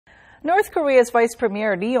North Korea's Vice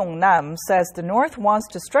Premier Ryong-nam says the North wants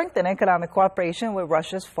to strengthen economic cooperation with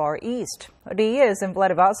Russia's Far East. Lee is in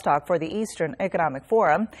Vladivostok for the Eastern Economic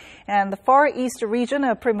Forum, and the Far East region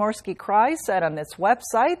of Primorsky Krai said on its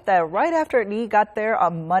website that right after Lee got there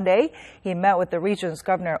on Monday, he met with the region's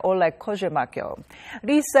governor Oleg Kozhemakyo.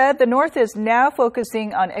 Lee said the North is now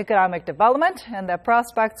focusing on economic development and that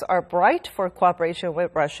prospects are bright for cooperation with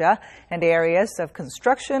Russia in the areas of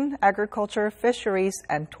construction, agriculture, fisheries,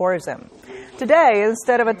 and tourism. Today,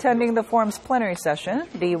 instead of attending the forum's plenary session,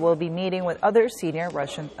 Lee will be meeting with other senior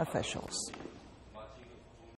Russian officials.